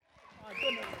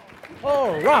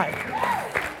All right.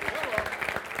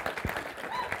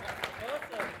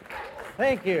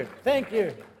 Thank you. Thank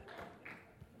you.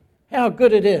 How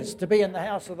good it is to be in the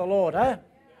house of the Lord, huh?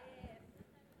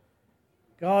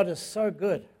 God is so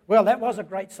good. Well, that was a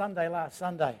great Sunday last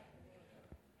Sunday.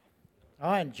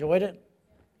 I enjoyed it.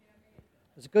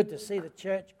 It was good to see the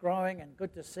church growing and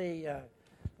good to see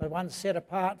the ones set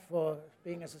apart for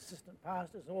being as assistant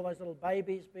pastors, all those little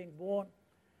babies being born.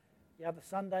 The other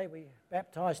Sunday we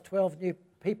baptized 12 new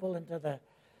people into the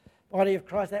body of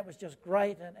Christ. That was just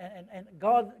great. And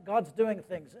God's doing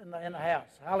things in the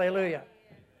house. Hallelujah.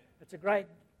 It's a great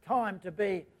time to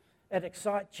be at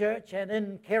Excite Church and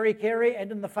in Kerry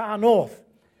and in the far north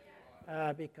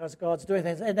because God's doing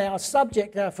things. And our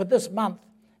subject for this month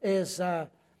is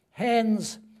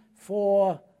hands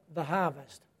for the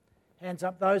harvest. Hands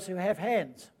up those who have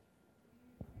hands.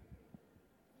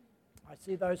 I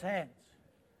see those hands.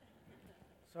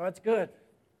 So it's good.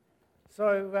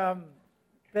 So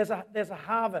there's a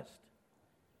harvest.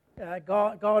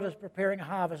 God is preparing a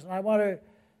harvest. And I want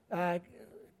to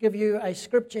give you a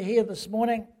scripture here this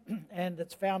morning, and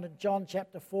it's found in John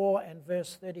chapter 4 and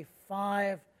verse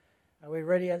 35. Are we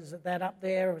ready? Is that up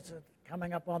there? Is it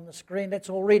coming up on the screen? Let's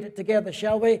all read it together,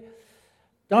 shall we?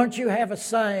 Don't you have a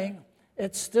saying,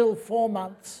 it's still 4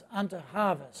 months unto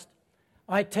harvest?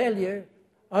 I tell you,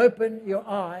 open your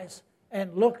eyes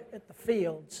and look at the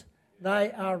fields.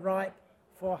 They are ripe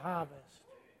for harvest.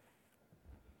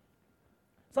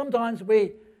 Sometimes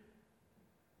we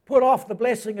put off the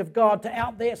blessing of God to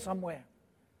out there somewhere.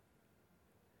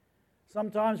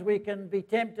 Sometimes we can be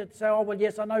tempted to say, oh, well,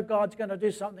 yes, I know God's going to do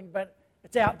something, but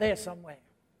it's out there somewhere.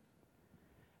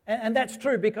 And that's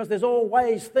true because there's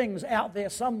always things out there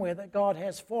somewhere that God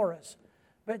has for us.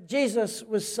 But Jesus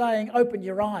was saying, open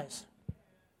your eyes.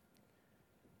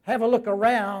 Have a look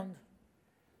around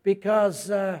because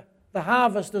the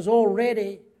harvest is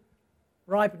already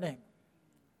ripening.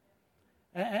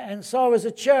 And so as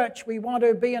a church, we want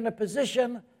to be in a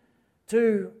position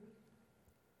to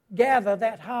gather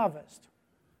that harvest.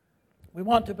 We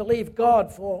want to believe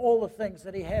God for all the things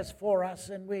that He has for us,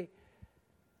 and we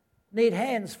need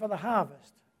hands for the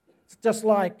harvest. It's just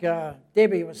like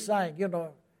Debbie was saying, you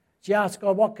know, she asked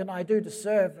God, what can I do to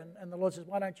serve? And the Lord says,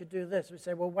 why don't you do this? We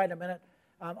say, well, wait a minute.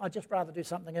 I'd just rather do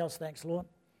something else, thanks, Lord.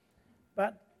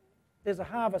 But there's a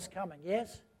harvest coming,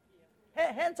 yes?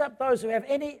 Hands up those who have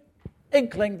any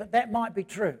inkling that might be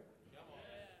true.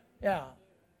 Yeah.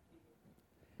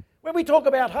 When we talk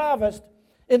about harvest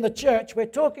in the church, we're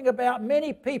talking about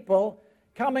many people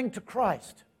coming to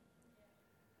Christ.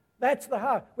 That's the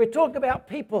harvest. We're talking about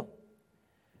people.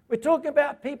 We're talking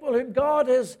about people whom God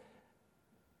has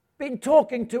been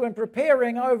talking to and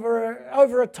preparing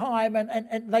over a time,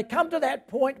 and they come to that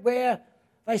point where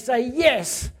they say,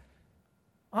 yes,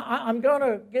 I'm going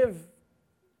to give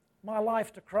my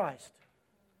life to Christ.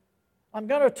 I'm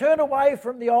going to turn away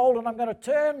from the old and I'm going to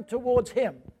turn towards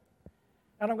Him.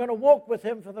 And I'm going to walk with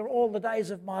Him for all the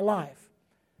days of my life.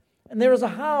 And there is a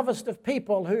harvest of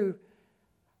people who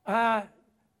are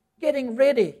getting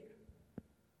ready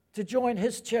to join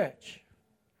His church.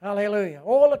 Hallelujah.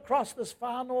 All across this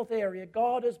far north area,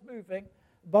 God is moving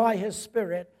by His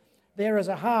Spirit. There is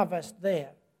a harvest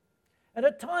there. And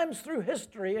at times through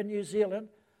history in New Zealand,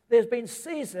 there's been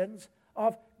seasons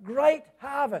of great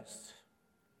harvests.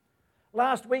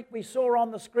 Last week we saw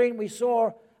on the screen, we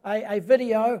saw a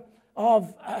video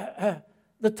of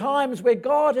the times where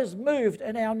God has moved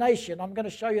in our nation. I'm going to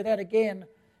show you that again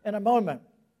in a moment.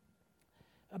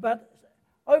 But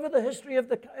over the history of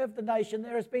the nation,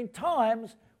 there has been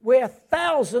times where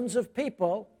thousands of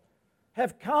people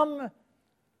have come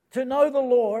to know the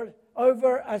Lord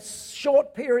over a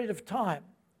short period of time.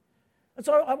 And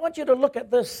so I want you to look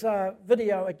at this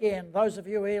video again. Those of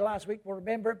you who were here last week will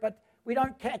remember it, but we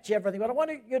don't catch everything. But I want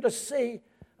you to see,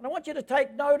 and I want you to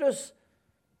take notice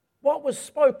what was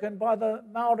spoken by the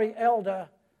Maori elder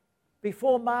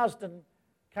before Marsden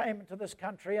came to this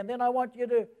country. And then I want you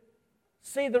to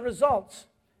see the results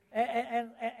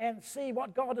and see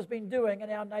what God has been doing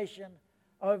in our nation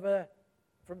over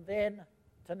from then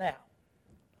to now.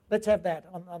 Let's have that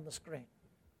on the screen.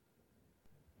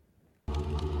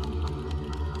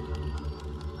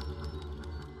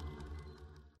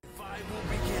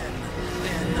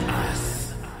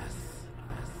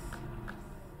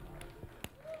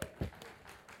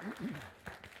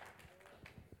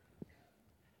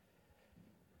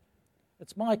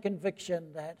 It's my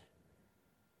conviction that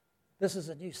this is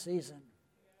a new season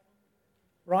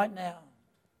right now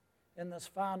in this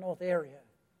far north area.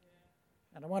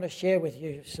 And I want to share with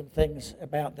you some things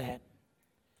about that.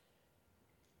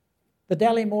 The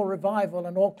Dallimore Revival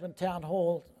in Auckland Town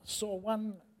Hall saw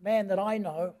one man that I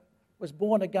know was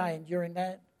born again during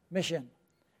that mission.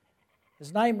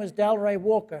 His name was Dalray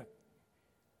Walker.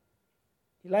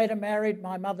 He later married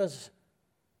my mother's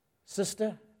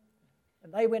sister,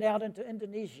 and they went out into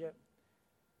Indonesia,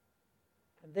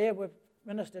 and there were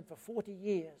ministered for 40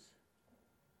 years.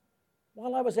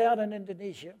 While I was out in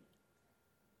Indonesia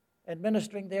and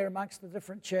ministering there amongst the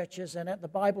different churches and at the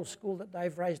Bible school that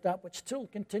they've raised up, which still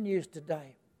continues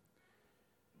today,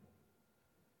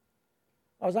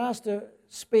 I was asked to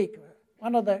speak.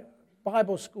 One of the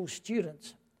Bible school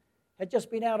students had just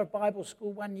been out of Bible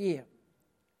school 1 year.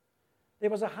 There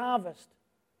was a harvest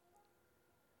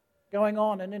going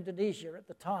on in Indonesia at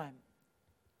the time.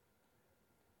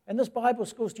 And this Bible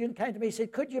school student came to me and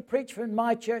said, "Could you preach from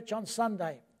my church on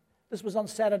Sunday?" This was on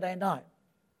Saturday night.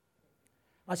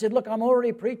 I said, "Look, I'm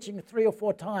already preaching 3 or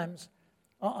 4 times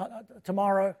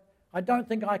tomorrow. I don't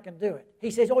think I can do it."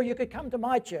 He says, "Oh, you could come to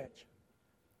my church."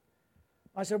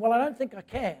 I said, "Well, I don't think I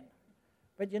can,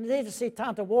 but you need to see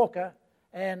Tanta Walker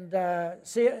and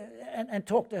see and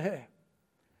talk to her."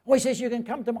 Oh, he says, "You can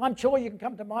come to. I'm sure you can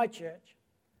come to my church."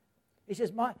 He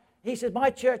says, "My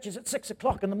church is at 6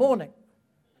 o'clock in the morning."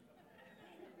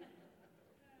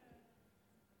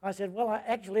 I said, "Well,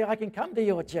 I can come to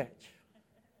your church."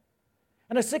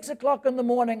 And at 6 o'clock in the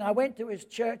morning, I went to his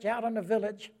church out in the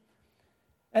village,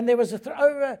 and there was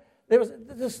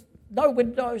no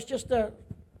windows, just a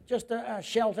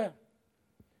shelter,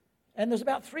 and there's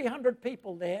about 300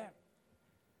 people there.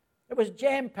 It was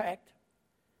jam-packed,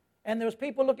 and there was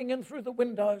people looking in through the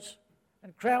windows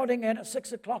and crowding in at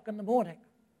 6 o'clock in the morning.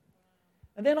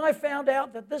 And then I found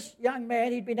out that this young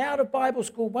man, he'd been out of Bible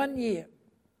school 1 year,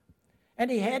 and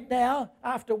he had now,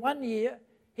 after 1 year,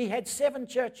 he had 7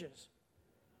 churches.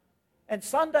 And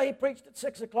Sunday he preached at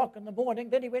 6 o'clock in the morning,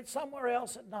 then he went somewhere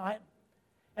else at night,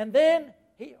 and then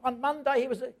on Monday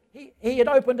he had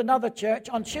opened another church.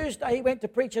 On Tuesday he went to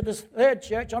preach at his 3rd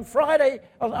church. On Friday,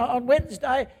 on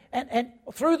Wednesday, and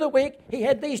through the week he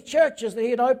had these churches that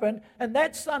he had opened. And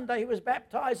that Sunday he was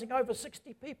baptizing over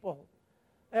 60 people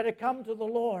that had come to the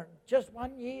Lord. Just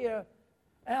 1 year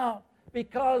out,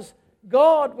 because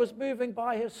God was moving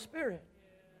by His Spirit.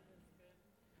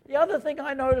 The other thing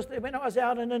I noticed when I was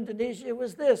out in Indonesia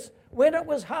was this: when it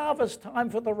was harvest time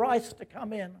for the rice to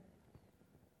come in,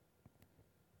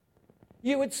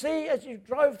 you would see, as you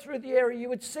drove through the area, you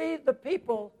would see the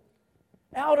people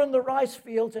out in the rice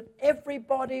fields, and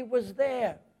everybody was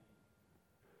there.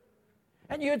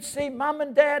 And you'd see mum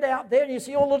and dad out there, and you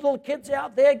see all the little kids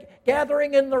out there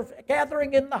gathering in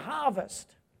the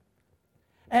harvest.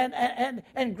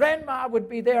 And grandma would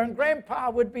be there, and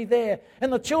grandpa would be there,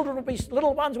 and the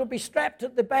little ones would be strapped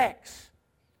at the backs.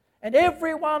 And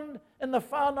everyone in the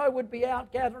whānau would be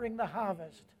out gathering the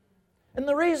harvest. And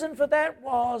the reason for that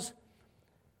was,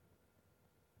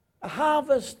 a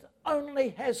harvest only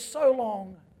has so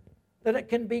long that it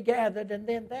can be gathered, and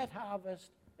then that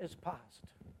harvest is past.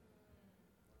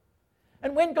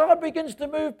 And when God begins to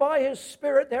move by His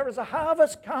Spirit, there is a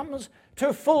harvest comes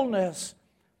to fullness.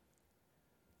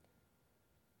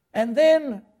 And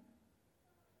then,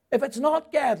 if it's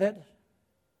not gathered,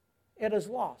 it is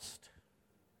lost.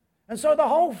 And so the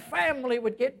whole family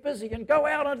would get busy and go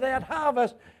out into that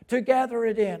harvest to gather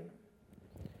it in.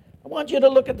 I want you to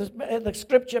look at the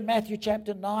scripture, Matthew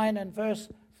chapter 9 and verse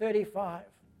 35.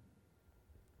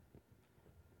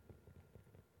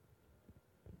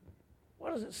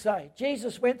 What does it say?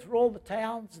 Jesus went through all the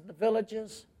towns and the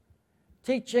villages,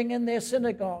 teaching in their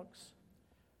synagogues,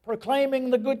 proclaiming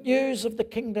the good news of the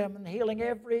kingdom and healing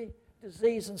every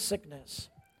disease and sickness.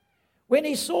 When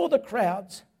He saw the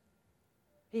crowds,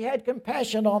 He had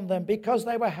compassion on them because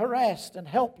they were harassed and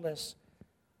helpless,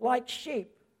 like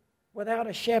sheep without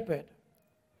a shepherd.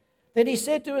 Then He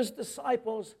said to His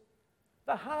disciples,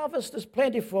 "The harvest is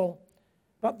plentiful,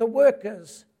 but the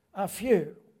workers are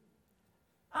few.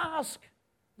 Ask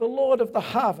the Lord of the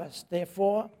harvest,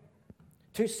 therefore,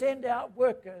 to send out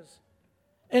workers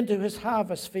into His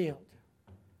harvest field."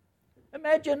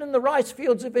 Imagine in the rice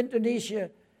fields of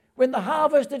Indonesia, when the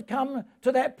harvest had come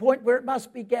to that point where it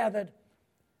must be gathered,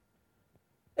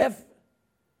 if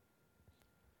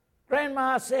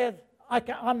grandma said,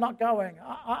 "I'm not going,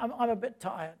 I'm a bit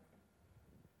tired."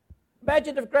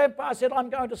 Imagine if grandpa said, "I'm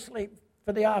going to sleep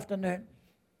for the afternoon."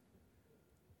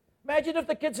 Imagine if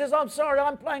the kid says, "I'm sorry,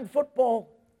 I'm playing football.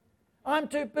 I'm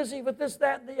too busy with this,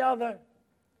 that, and the other."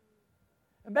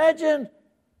 Imagine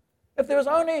if there was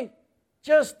only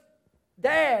just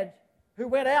Dad who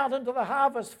went out into the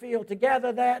harvest field to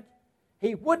gather that.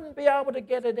 He wouldn't be able to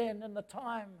get it in the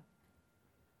time,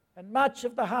 and much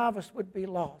of the harvest would be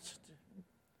lost.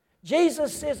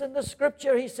 Jesus says in the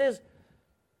scripture, He says,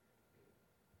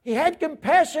 He had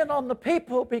compassion on the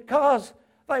people because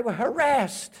they were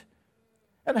harassed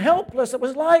and helpless. It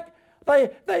was like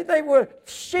they were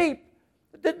sheep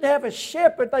that didn't have a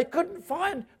shepherd. They couldn't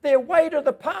find their way to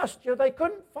the pasture. They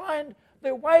couldn't find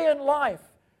their way in life.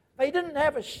 They didn't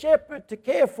have a shepherd to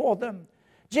care for them.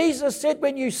 Jesus said,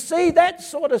 when you see that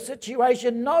sort of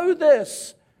situation, know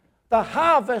this: the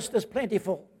harvest is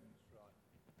plentiful.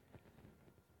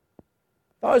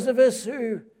 Those of us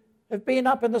who have been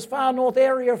up in this far north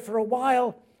area for a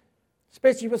while,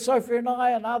 especially with Sophie and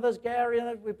I and others, Gary,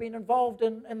 and we've been involved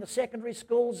in the secondary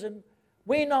schools, and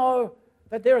we know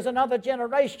that there is another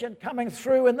generation coming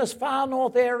through in this far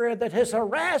north area that is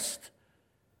harassed,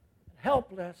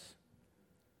 helpless.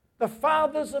 The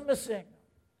fathers are missing.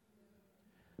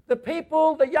 The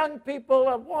people, the young people,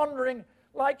 are wandering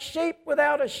like sheep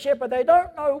without a shepherd. They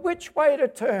don't know which way to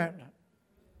turn.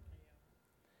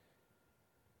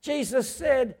 Jesus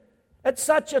said, at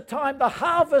such a time, the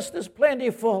harvest is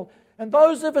plentiful. And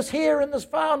those of us here in this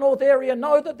far north area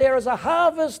know that there is a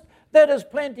harvest that is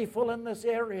plentiful in this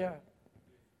area.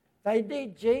 They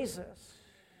need Jesus.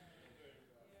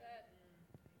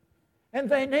 And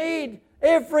they need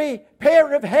every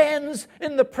pair of hands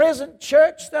in the present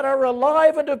church that are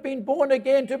alive and have been born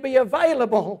again to be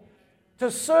available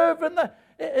to serve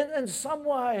in some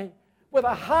way with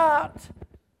a heart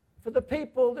for the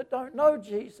people that don't know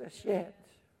Jesus yet.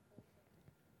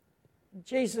 And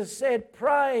Jesus said,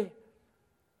 pray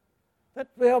that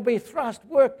there'll be thrust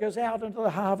workers out into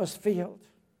the harvest field.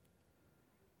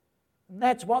 And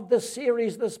that's what this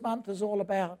series this month is all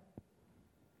about.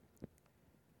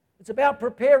 It's about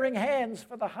preparing hands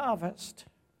for the harvest.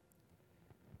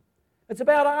 It's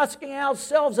about asking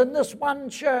ourselves in this one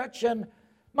church, and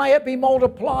may it be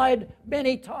multiplied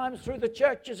many times through the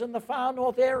churches in the far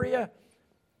north area.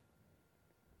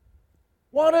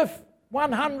 What if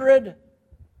 100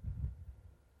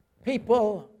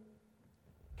 people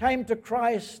came to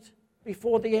Christ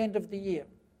before the end of the year?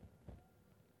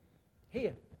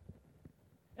 Here,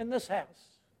 in this house.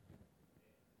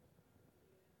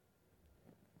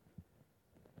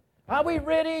 Are we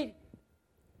ready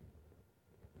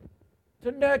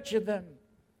to nurture them?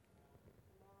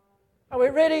 Are we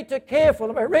ready to care for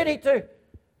them? Are we ready to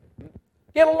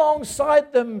get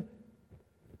alongside them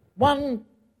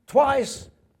twice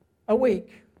a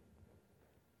week?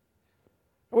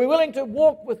 Are we willing to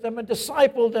walk with them and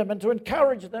disciple them and to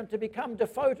encourage them to become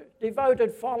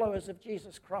devoted followers of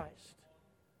Jesus Christ?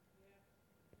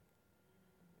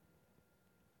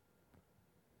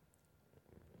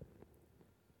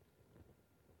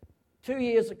 Two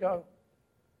years ago,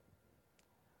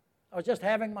 I was just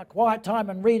having my quiet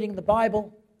time and reading the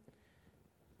Bible.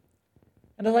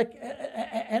 And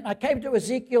I came to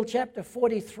Ezekiel chapter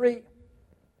 43.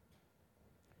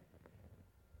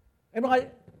 And when I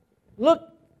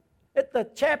looked at the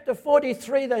chapter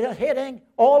 43, the heading,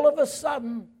 all of a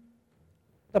sudden,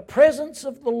 the presence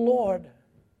of the Lord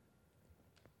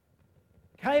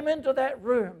came into that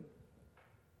room.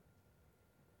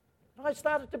 I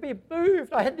started to be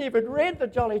moved. I hadn't even read the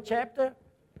jolly chapter.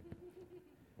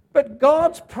 But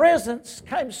God's presence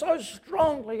came so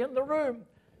strongly in the room.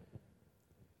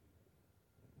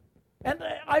 And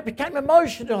I became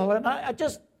emotional, and I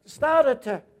just started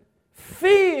to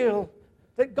feel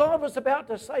that God was about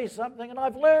to say something. And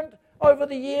I've learned over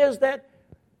the years that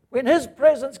when His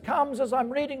presence comes as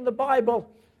I'm reading the Bible,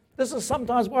 this is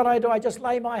sometimes what I do. I just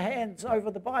lay my hands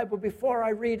over the Bible before I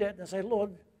read it and say,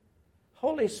 Lord,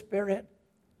 Holy Spirit,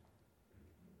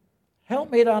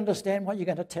 help me to understand what you're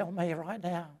going to tell me right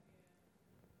now.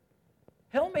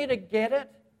 Help me to get it.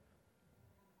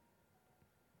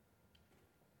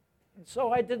 And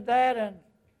so I did that, and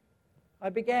I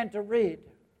began to read.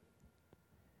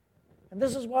 And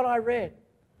this is what I read.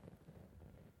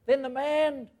 Then the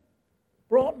man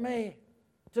brought me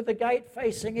to the gate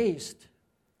facing east,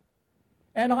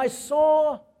 and I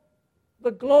saw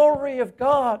the glory of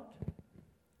God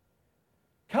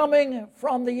coming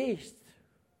from the east.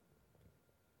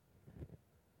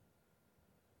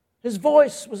 His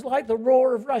voice was like the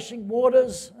roar of rushing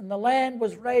waters, and the land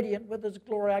was radiant with His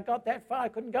glory. I got that far, I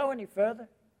couldn't go any further.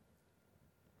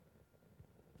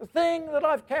 The thing that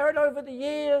I've carried over the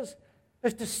years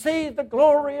is to see the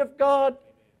glory of God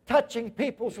touching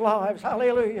people's lives,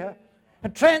 hallelujah,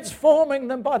 and transforming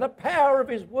them by the power of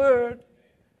His Word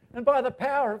and by the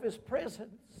power of His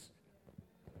presence.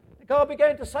 God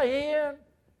began to say, Ian,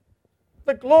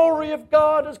 the glory of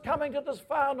God is coming to this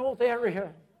far north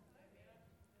area.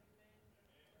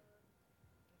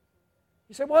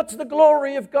 You say, what's the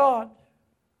glory of God?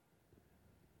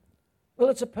 Well,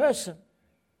 it's a person.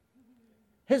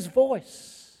 His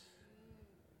voice.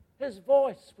 His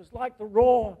voice was like the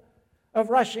roar of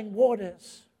rushing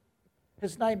waters.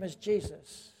 His name is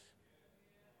Jesus.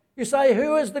 You say,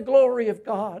 who is the glory of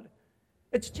God?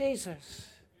 It's Jesus.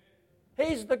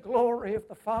 He's the glory of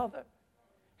the Father.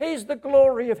 He's the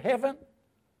glory of heaven.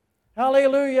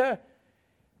 Hallelujah.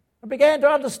 I began to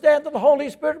understand that the Holy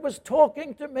Spirit was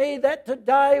talking to me that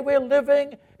today we're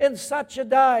living in such a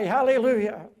day.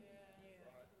 Hallelujah.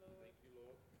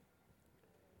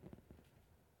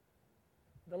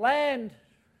 The land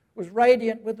was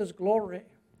radiant with His glory.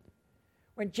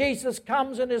 When Jesus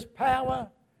comes in His power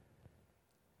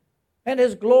and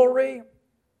His glory,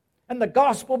 and the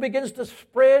gospel begins to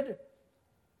spread,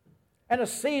 and a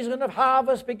season of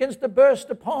harvest begins to burst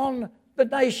upon the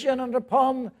nation and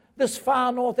upon this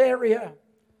far north area,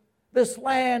 this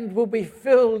land will be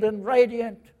filled and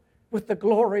radiant with the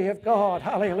glory of God.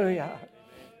 Hallelujah.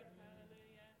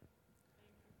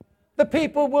 The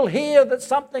people will hear that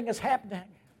something is happening.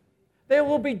 There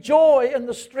will be joy in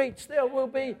the streets. There will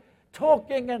be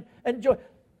talking and joy.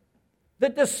 The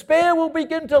despair will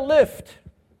begin to lift.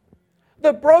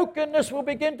 The brokenness will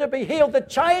begin to be healed. The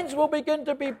chains will begin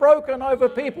to be broken over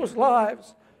people's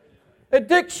lives.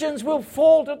 Addictions will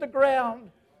fall to the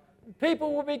ground.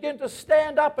 People will begin to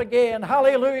stand up again,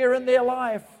 hallelujah, in their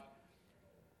life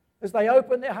as they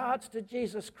open their hearts to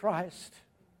Jesus Christ,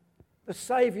 the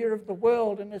Savior of the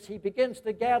world, and as He begins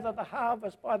to gather the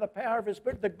harvest by the power of His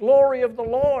Spirit, the glory of the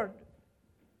Lord.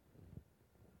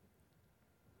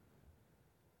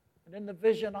 And in the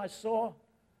vision I saw,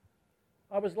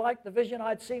 I was like the vision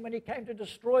I'd seen when He came to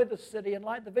destroy the city, and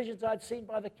like the visions I'd seen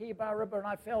by the Kebar River, and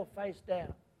I fell face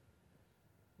down.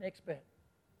 Next bit.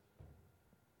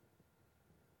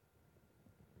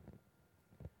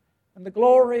 And the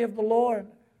glory of the Lord,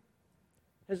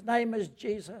 His name is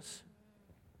Jesus,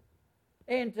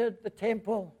 entered the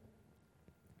temple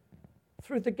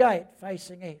through the gate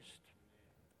facing east.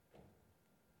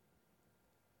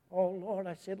 Oh Lord,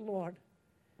 I said, Lord,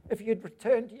 if You'd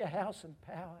return to Your house in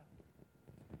power.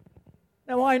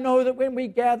 Now I know that when we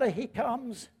gather, He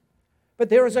comes, but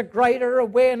there is a greater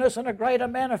awareness and a greater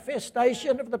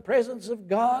manifestation of the presence of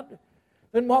God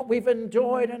than what we've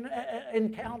enjoyed and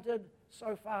encountered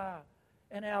so far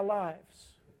in our lives.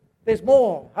 There's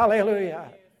more,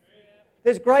 hallelujah.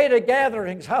 There's greater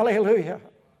gatherings, hallelujah.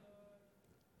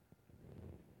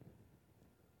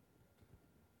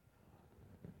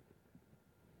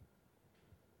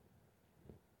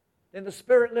 Then the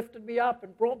Spirit lifted me up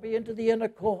and brought me into the inner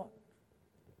court.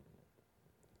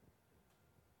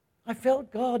 I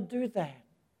felt God do that.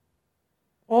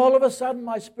 All of a sudden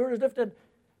my spirit was lifted,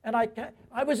 and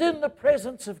I was in the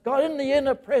presence of God, in the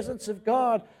inner presence of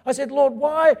God. I said, Lord,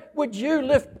 why would You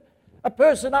lift a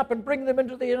person up and bring them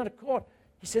into the inner court?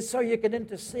 He said, so you can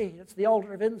intercede. It's the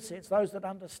altar of incense. Those that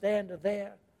understand are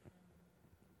there.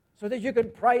 So that you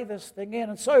can pray this thing in.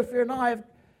 And Sophia and I have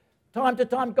time to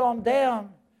time gone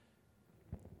down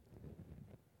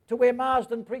to where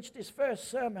Marsden preached his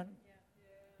first sermon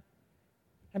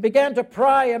and began to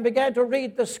pray and began to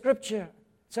read the Scripture.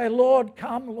 Say, Lord,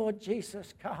 come, Lord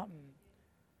Jesus, come.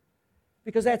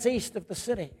 Because that's east of the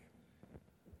city.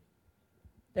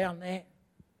 Down there.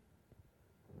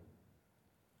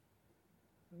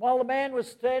 While the man was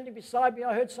standing beside me,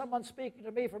 I heard someone speaking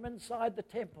to me from inside the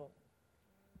temple.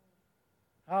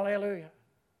 Hallelujah.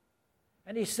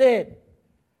 And he said,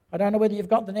 I don't know whether you've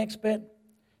got the next bit.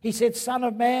 He said, Son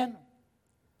of man,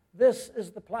 this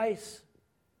is the place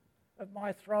of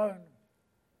my throne.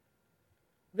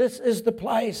 This is the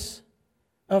place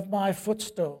of my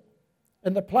footstool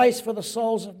and the place for the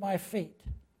soles of my feet.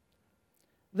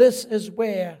 This is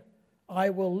where I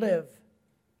will live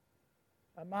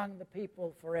among the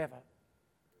people forever.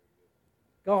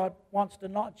 God wants to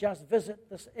not just visit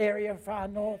this area far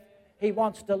north, He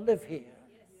wants to live here.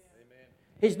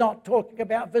 He's not talking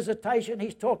about visitation,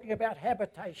 He's talking about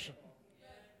habitation.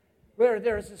 Where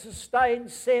there is a sustained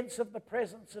sense of the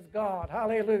presence of God.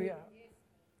 Hallelujah.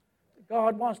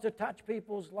 God wants to touch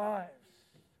people's lives.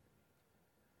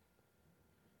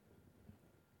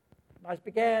 I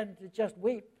began to just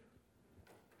weep.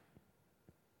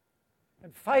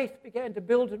 And faith began to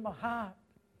build in my heart.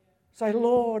 Say,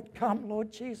 Lord, come,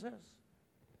 Lord Jesus.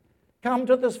 Come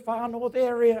to this far north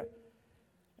area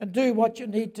and do what You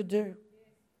need to do.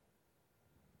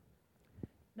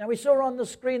 Now we saw on the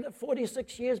screen that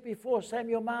 46 years before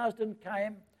Samuel Marsden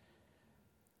came,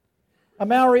 a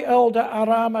Maori elder,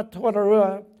 Arama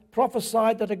Torarua,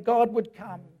 prophesied that a God would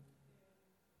come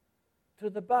to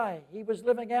the bay. He was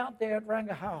living out there at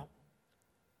Rangahau.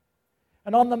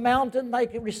 And on the mountain they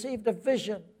received a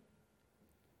vision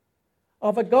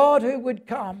of a God who would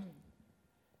come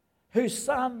whose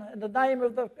son, and the name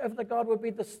of the God would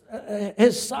be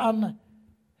his son,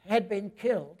 had been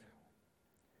killed.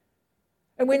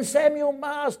 And when Samuel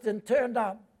Marsden turned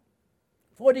up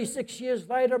 46 years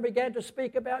later and began to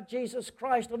speak about Jesus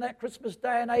Christ on that Christmas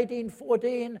day in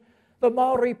 1814, the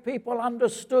Maori people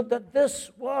understood that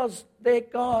this was their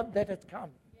God that had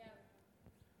come. Yeah.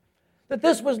 That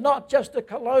this was not just a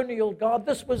colonial God,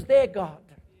 this was their God.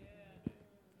 Yeah.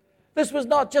 This was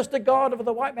not just a God of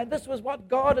the white man, this was what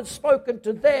God had spoken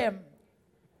to them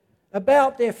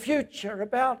about their future,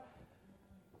 about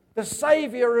the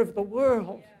Savior of the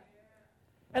world.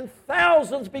 And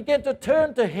thousands began to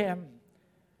turn to him.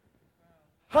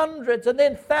 Hundreds and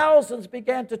then thousands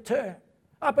began to turn.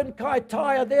 Up in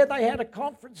Kaitaia there, they had a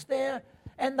conference there,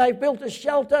 and they built a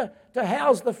shelter to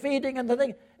house the feeding and the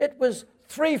thing. It was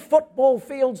 3 football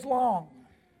fields long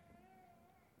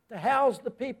to house the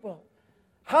people.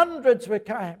 Hundreds were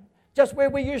came. Just where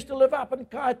we used to live up in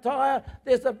Kaitaia,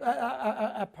 there's a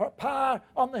pa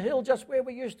on the hill just where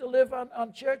we used to live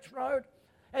on Church Road.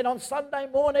 And on Sunday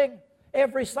morning,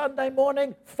 every Sunday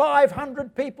morning,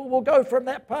 500 people will go from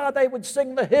that pa. They would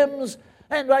sing the hymns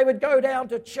and they would go down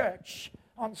to church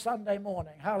on Sunday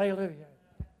morning. Hallelujah.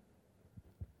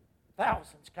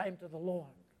 Thousands came to the Lord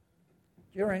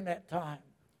during that time.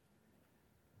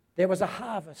 There was a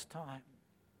harvest time.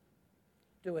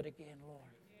 Do it again, Lord.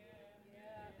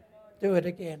 Do it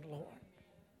again, Lord.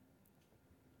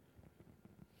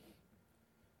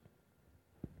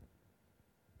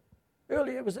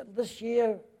 Earlier, was it this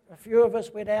year, a few of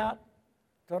us went out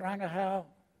to Rangahau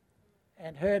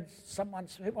and heard someone,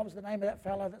 what was the name of that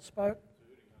fellow that spoke?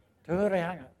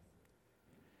 Tuhurihanga.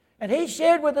 And he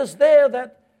shared with us there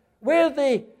that where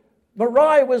the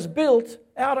marae was built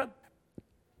out at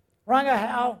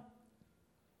Rangahau,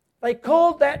 they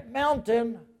called that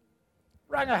mountain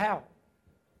Rangahau,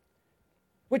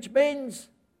 which means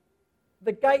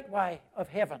the gateway of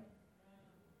heaven.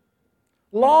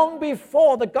 Long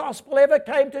before the gospel ever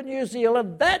came to New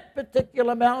Zealand, that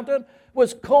particular mountain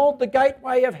was called the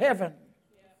gateway of heaven.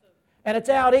 And it's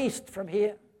out east from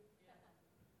here.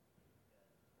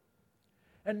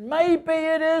 And maybe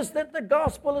it is that the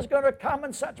gospel is going to come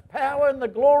in such power, and the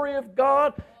glory of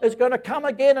God is going to come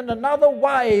again in another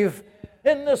wave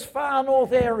in this far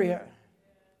north area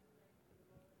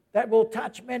that will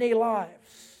touch many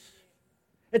lives.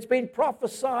 It's been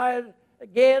prophesied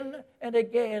again and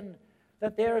again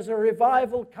that there is a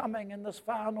revival coming in this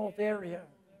far north area.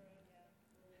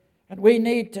 And we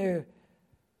need to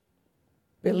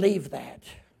believe that.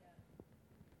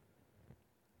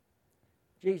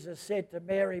 Jesus said to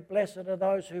Mary, "Blessed are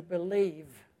those who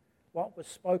believe what was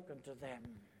spoken to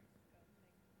them."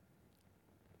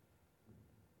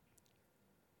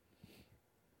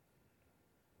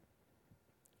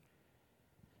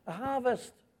 A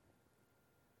harvest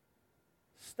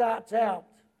starts out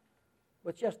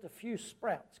with just a few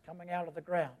sprouts coming out of the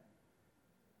ground.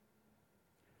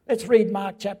 Let's read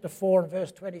Mark chapter 4 and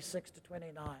verse 26 to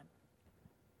 29.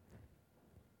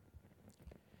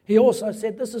 He also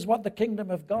said, "This is what the kingdom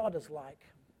of God is like.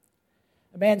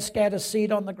 A man scatters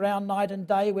seed on the ground night and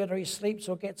day. Whether he sleeps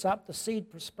or gets up, the seed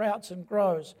sprouts and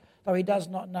grows, though he does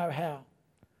not know how.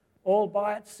 All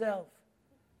by itself,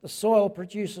 the soil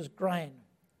produces grain.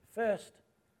 First,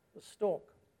 the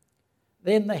stalk,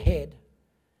 then the head,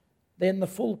 then the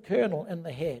full kernel in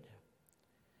the head.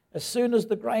 As soon as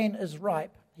the grain is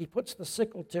ripe, he puts the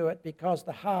sickle to it because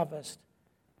the harvest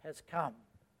has come."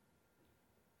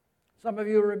 Some of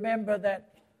you remember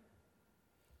that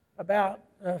about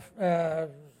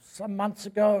some months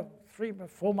ago, 3 or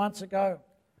 4 months ago,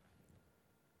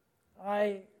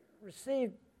 I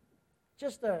received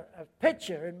just a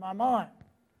picture in my mind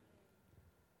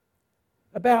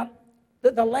about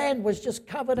that the land was just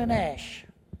covered in ash.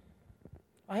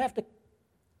 I have to,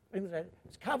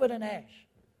 it's covered in ash.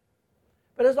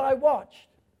 But as I watched,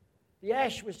 the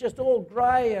ash was just all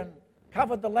grey and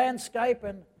covered the landscape,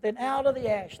 and then out of the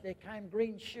ash there came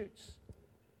green shoots.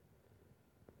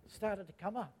 Started to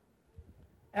come up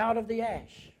out of the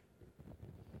ash.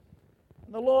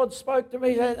 And the Lord spoke to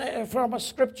me from a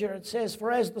scripture. It says,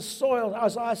 "For as the soil,"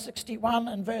 Isaiah 61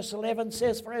 and verse 11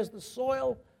 says, "For as the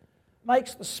soil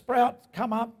makes the sprout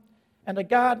come up, and a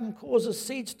garden causes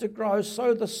seeds to grow,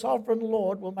 so the sovereign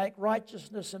Lord will make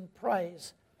righteousness and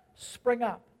praise spring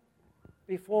up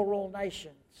before all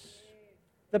nations."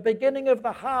 The beginning of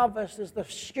the harvest is the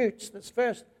shoots that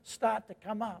first start to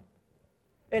come up.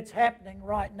 It's happening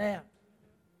right now.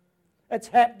 It's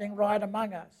happening right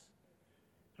among us.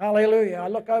 Hallelujah. I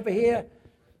look over here,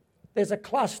 there's a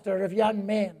cluster of young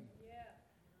men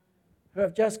who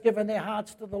have just given their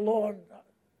hearts to the Lord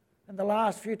in the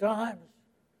last few times.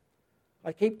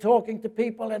 I keep talking to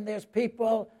people, and there's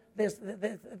people,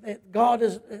 God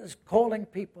is calling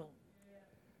people.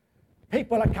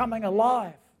 People are coming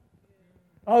alive.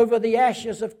 Over the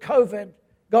ashes of COVID,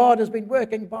 God has been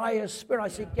working by His Spirit. I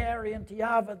see Gary and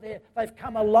Tiava there. They've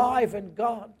come alive in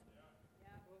God.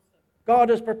 God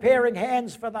is preparing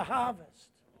hands for the harvest.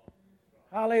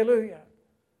 Hallelujah.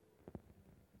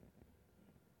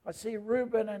 I see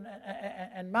Reuben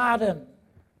and Martin.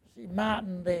 I see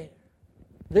Martin there.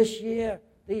 This year,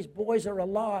 these boys are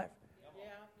alive.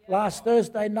 Last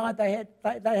Thursday night, they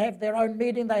have their own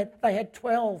meeting. They had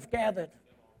 12 gathered.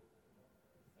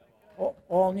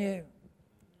 All new.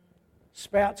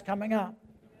 Sprouts coming up.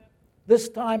 This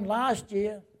time last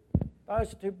year,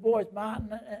 those two boys,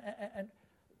 Martin and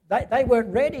they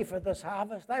weren't ready for this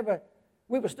harvest.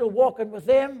 We were still walking with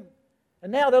them,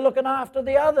 and now they're looking after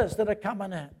the others that are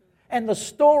coming in. And the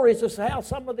stories of how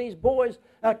some of these boys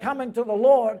are coming to the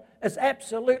Lord is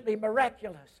absolutely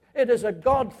miraculous. It is a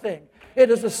God thing. It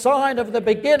is a sign of the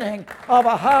beginning of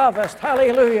a harvest.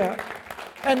 Hallelujah.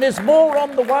 And there's more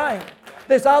on the way.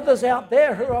 There's others out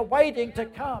there who are waiting to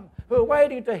come, who are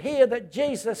waiting to hear that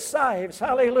Jesus saves.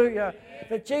 Hallelujah.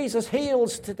 That Jesus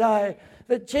heals today.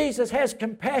 That Jesus has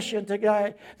compassion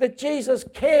today. That Jesus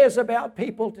cares about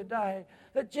people today.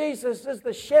 That Jesus is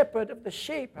the shepherd of the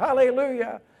sheep.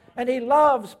 Hallelujah. And He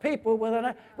loves people with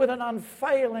an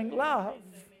unfailing love.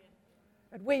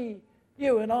 And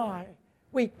you and I,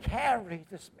 we carry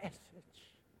this message.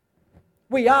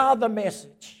 We are the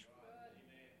message.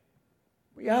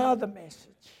 We are the message.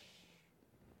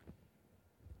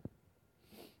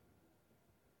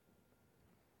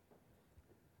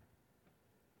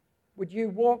 Would you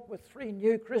walk with 3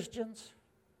 new Christians?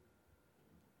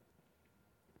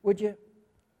 Would you?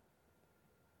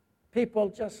 People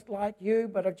just like you,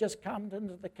 but have just come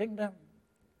into the kingdom.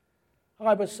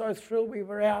 I was so thrilled. We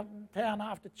were out in town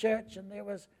after church, and there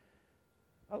was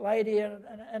a lady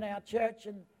in our church,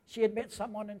 and she had met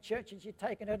someone in church, and she'd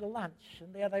taken her to lunch,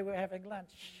 and there they were having lunch.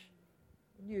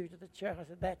 New to the church. I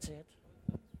said, that's it.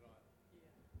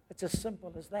 It's as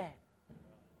simple as that.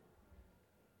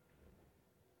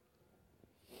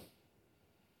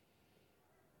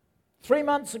 Three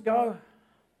months ago,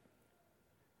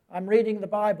 I'm reading the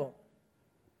Bible.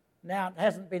 Now, it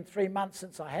hasn't been 3 months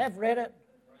since I have read it,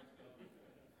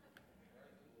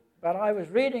 but I was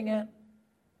reading it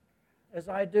as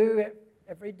I do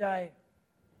every day.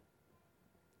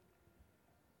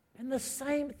 And the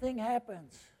same thing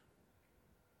happens.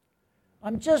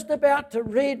 I'm just about to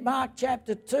read Mark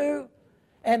chapter 2,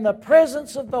 and the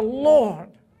presence of the Lord,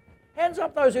 hands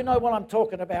up those who know what I'm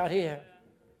talking about here,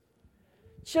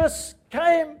 just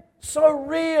came so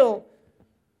real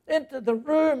into the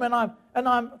room, and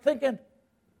I'm thinking,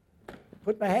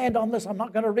 put my hand on this, I'm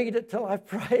not going to read it till I've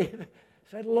prayed.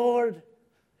 Said, Lord,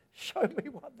 show me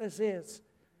what this is.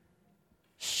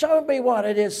 Show me what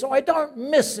it is so I don't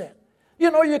miss it. You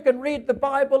know, you can read the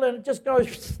Bible and it just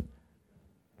goes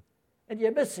and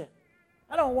you miss it.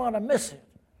 I don't want to miss it.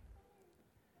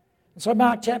 And so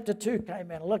Mark chapter 2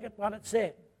 came in. Look at what it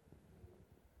said.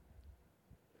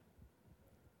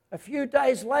 A few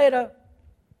days later,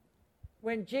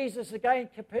 when Jesus again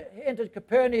entered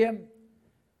Capernaum,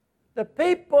 the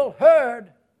people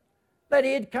heard that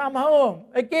he had come home.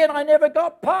 Again, I never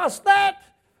got past that.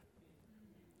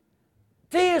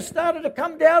 Tears started to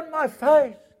come down my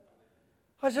face.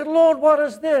 I said, Lord, what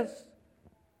is this?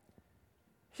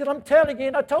 He said, I'm telling you,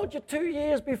 and I told you 2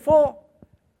 years before,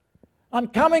 I'm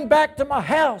coming back to my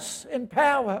house in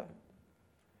power.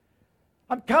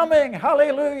 I'm coming,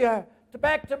 hallelujah,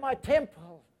 back to my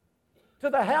temple, to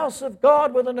the house of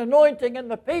God with an anointing,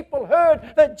 and the people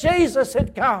heard that Jesus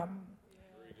had come.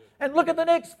 And look at the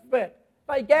next bit.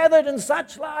 They gathered in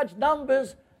such large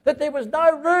numbers that there was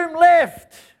no room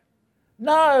left.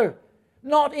 No,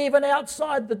 not even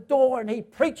outside the door, and he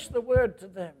preached the word to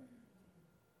them.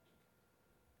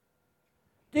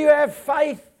 Do you have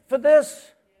faith for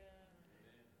this?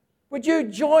 Would you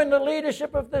join the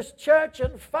leadership of this church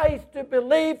in faith to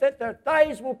believe that the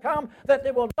days will come that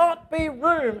there will not be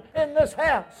room in this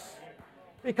house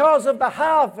because of the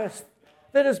harvest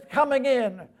that is coming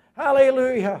in?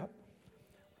 Hallelujah.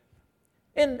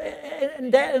 In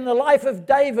the life of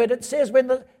David, it says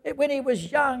when he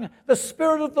was young, the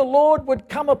Spirit of the Lord would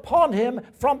come upon him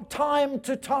from time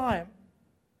to time.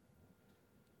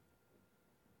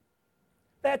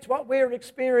 That's what we're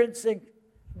experiencing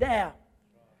now.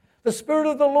 The Spirit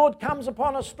of the Lord comes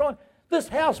upon us strong. This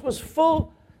house was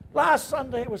full. Last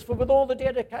Sunday it was full with all the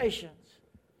dedications.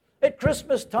 At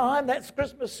Christmas time, that's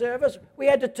Christmas service, we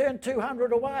had to turn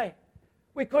 200 away.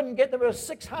 We couldn't get, there were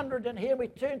 600 in here. We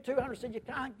turned 200, said you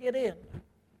can't get in.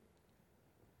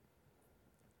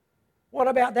 What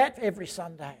about that every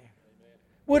Sunday?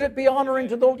 Would it be honoring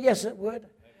to the Lord? Yes, it would.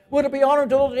 Would it be honoring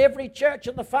to the Lord that every church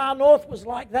in the far north was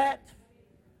like that?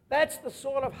 That's the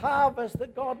sort of harvest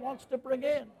that God wants to bring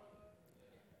in.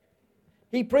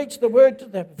 He preached the word to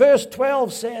them. Verse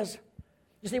 12 says,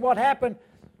 you see what happened?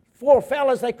 4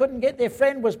 fellas, they couldn't get, their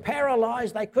friend was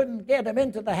paralyzed. They couldn't get him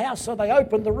into the house, so they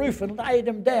opened the roof and laid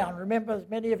him down. Remember,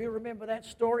 many of you remember that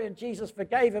story, and Jesus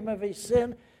forgave him of his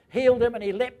sin, healed him, and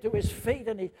he leapt to his feet,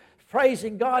 and he's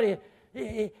praising God,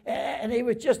 and he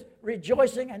was just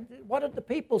rejoicing. And what did the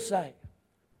people say?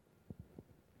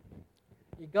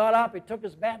 He got up, he took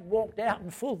his mat and walked out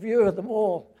in full view of them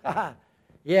all.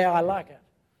 Yeah, I like it.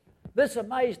 This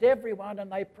amazed everyone,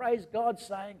 and they praised God,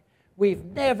 saying, we've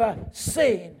never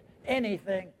seen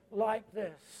anything like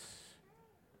this.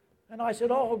 And I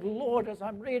said, oh, Lord, as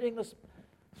I'm reading this,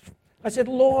 I said,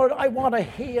 Lord, I want to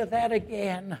hear that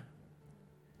again.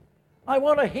 I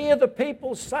want to hear the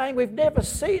people saying, we've never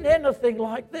seen anything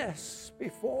like this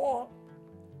before.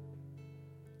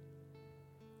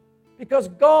 Because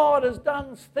God has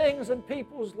done things in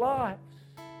people's lives.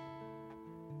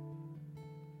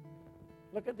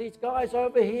 Look at these guys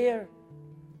over here.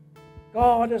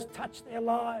 God has touched their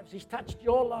lives. He's touched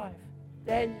your life.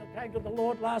 Daniel came to the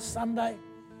Lord last Sunday.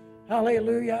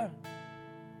 Hallelujah.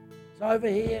 It's over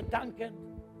here. Duncan.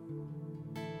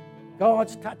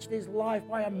 God's touched his life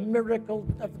by a miracle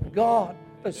of God.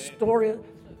 The story,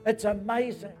 it's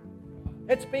amazing.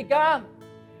 It's begun.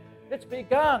 It's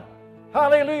begun.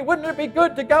 Hallelujah. Wouldn't it be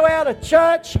good to go out of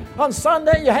church on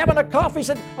Sunday, you're having a coffee,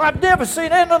 said, I've never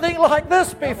seen anything like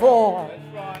this before.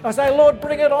 I say, Lord,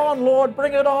 bring it on, Lord,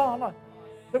 bring it on.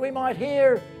 That we might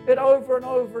hear it over and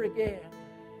over again.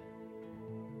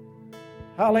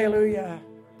 Hallelujah.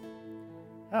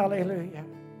 Hallelujah.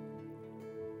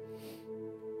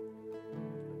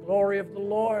 The glory of the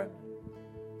Lord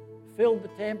filled the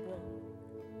temple.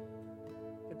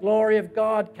 The glory of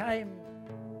God came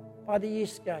by the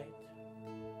east gate.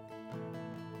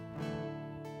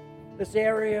 This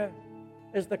area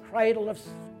is the cradle of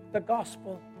the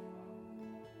gospel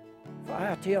for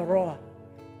Aotearoa.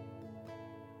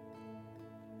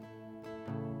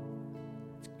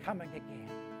 It's coming again.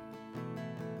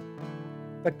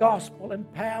 The gospel in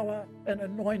power and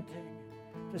anointing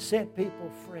to set people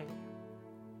free.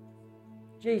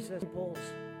 Jesus temples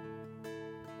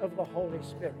of the Holy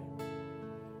Spirit.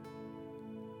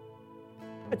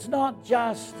 It's not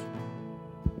just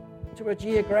to a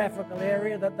geographical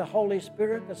area that the Holy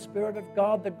Spirit, the Spirit of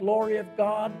God, the glory of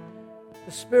God,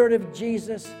 the Spirit of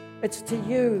Jesus, it's to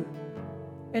you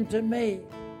and to me.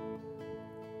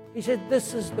 He said,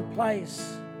 this is the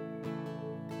place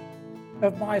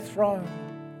of my throne,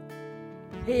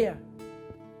 here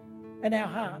in our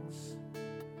hearts.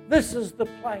 This is the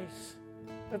place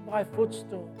of my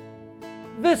footstool.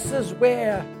 This is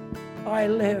where I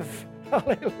live.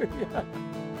 Hallelujah.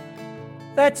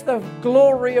 That's the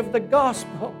glory of the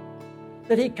gospel,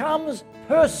 that he comes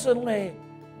personally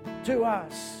to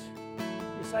us.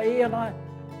 You say, Ian, I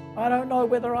don't know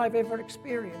whether I've ever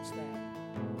experienced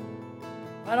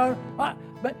that.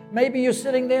 But maybe you're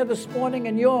sitting there this morning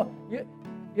and you're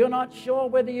not sure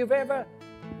whether you've ever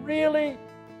really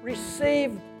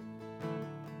received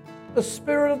the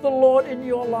Spirit of the Lord in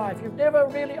your life. You've never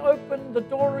really opened the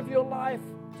door of your life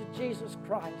to Jesus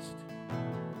Christ.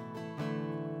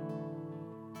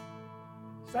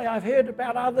 Say, I've heard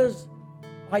about others.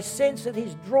 I sense that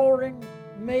he's drawing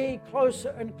me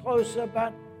closer and closer,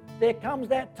 but there comes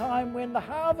that time when the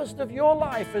harvest of your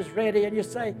life is ready and you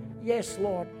say, yes,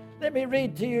 Lord. Let me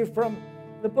read to you from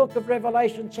the book of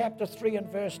Revelation chapter 3 and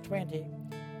verse 20.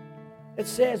 It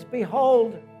says,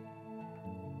 behold,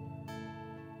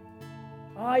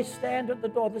 I stand at the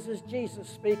door. This is Jesus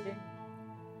speaking.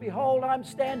 Behold, I'm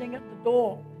standing at the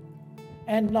door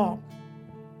and knock.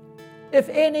 If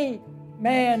any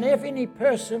man, if any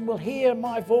person will hear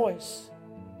my voice,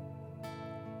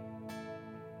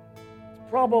 it's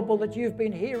probable that you've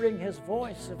been hearing his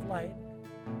voice of late.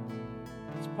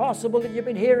 It's possible that you've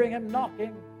been hearing him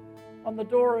knocking on the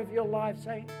door of your life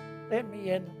saying, let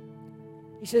me in.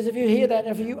 He says, if you hear that,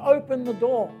 if you open the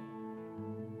door,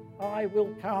 I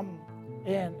will come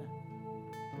in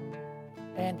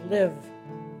and live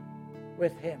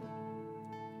with him.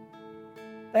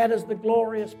 That is the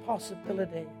glorious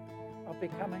possibility of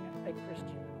becoming a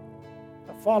Christian,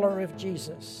 a follower of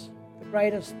Jesus. The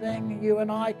greatest thing you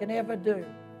and I can ever do,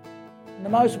 and the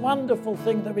most wonderful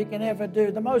thing that we can ever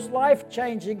do, the most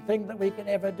life-changing thing that we can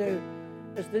ever do,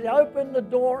 is to open the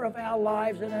door of our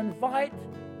lives and invite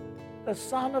the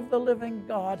Son of the living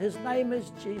God, his name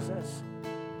is Jesus,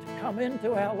 to come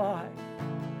into our lives.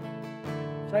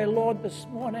 Say, Lord, this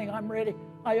morning I'm ready.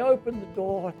 I open the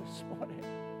door this morning.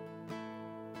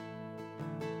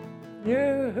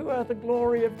 You who are the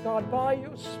glory of God, by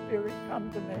your Spirit,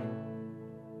 come to me.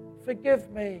 Forgive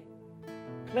me.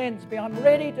 Cleanse me. I'm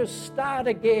ready to start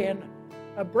again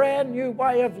a brand new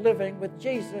way of living with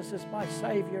Jesus as my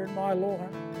Savior and my Lord.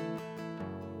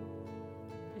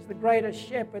 He's the greatest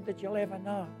shepherd that you'll ever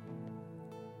know.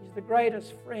 He's the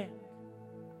greatest friend.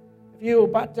 If you'll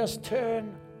but just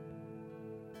turn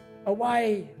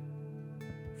away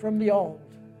from the old,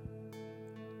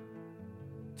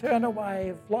 turn away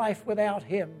of life without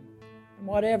Him and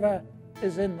whatever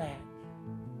is in that.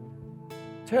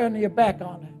 Turn your back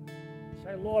on it.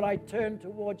 Say, Lord, I turn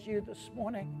towards you this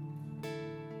morning.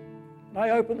 And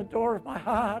I open the door of my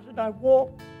heart and I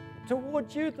walk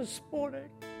towards you this morning.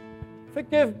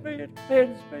 Forgive me and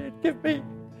cleanse me and give me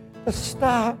the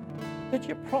start that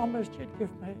you promised you'd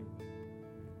give me.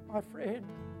 My friend,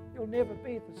 you'll never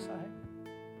be the same.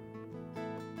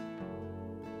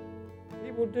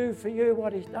 He will do for you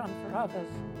what He's done for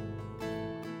others.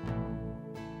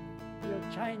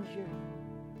 He'll change you,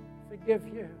 forgive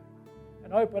you,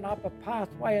 and open up a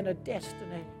pathway and a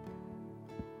destiny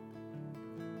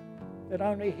that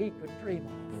only He could dream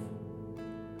of.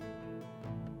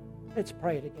 Let's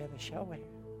pray together, shall we?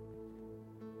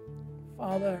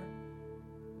 Father,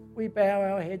 we bow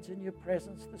our heads in your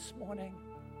presence this morning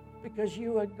because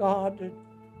you are God and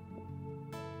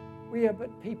we are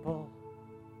but people.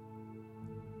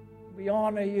 We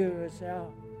honor you as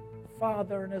our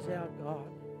Father and as our God.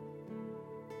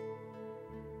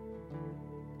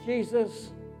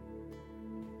 Jesus,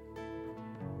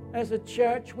 as a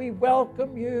church, we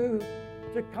welcome you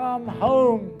to come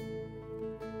home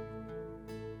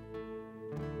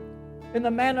in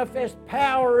the manifest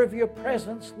power of your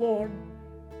presence, Lord,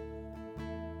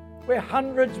 where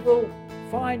hundreds will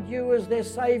find you as their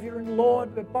Savior and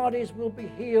Lord, where bodies will be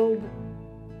healed,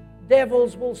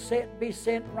 devils will be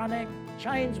sent running,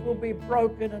 chains will be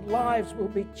broken, and lives will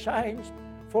be changed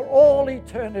for all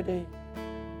eternity.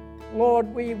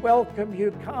 Lord, we welcome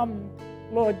you. Come,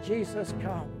 Lord Jesus,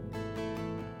 come.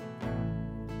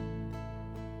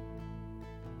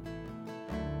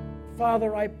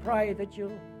 Father, I pray that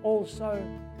you'll also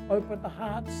open the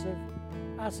hearts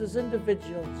of us as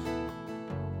individuals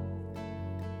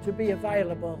to be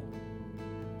available,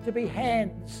 to be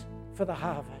hands for the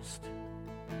harvest.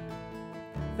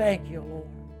 Thank you,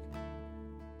 Lord.